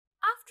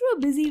After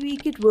a busy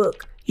week at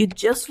work, you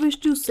just wish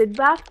to sit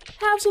back,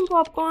 have some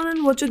popcorn,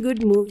 and watch a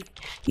good movie.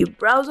 You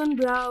browse and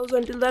browse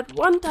until that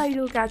one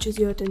title catches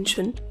your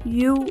attention.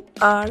 You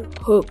are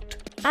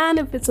hooked. And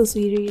if it's a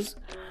series,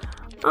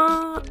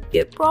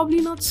 you're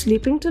probably not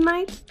sleeping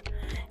tonight.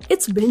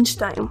 It's binge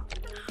time.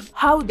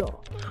 How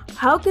though?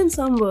 How can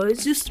some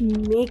words just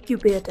make you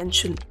pay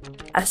attention?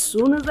 As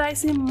soon as I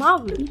say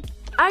Marvel,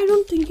 I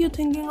don't think you're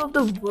thinking of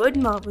the word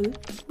Marvel,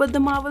 but the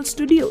Marvel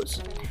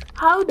Studios.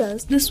 How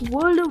does this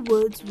world of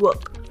words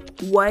work?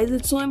 Why is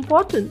it so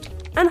important?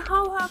 And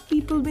how have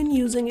people been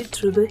using it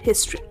through the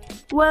history?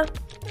 Well,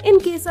 in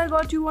case I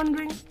got you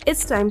wondering,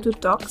 it's time to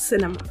talk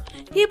cinema.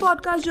 Hey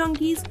podcast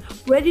junkies,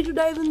 ready to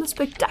dive in the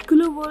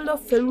spectacular world of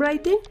film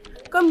writing?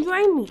 Come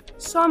join me,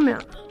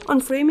 Soumya,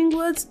 on Framing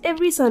Words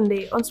every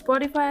Sunday on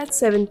Spotify at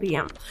 7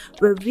 pm,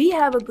 where we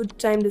have a good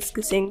time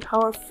discussing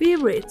how our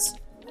favorites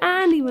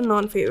and even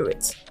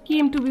non-favorites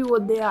came to be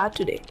what they are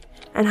today,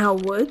 and how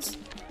words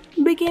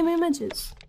became images.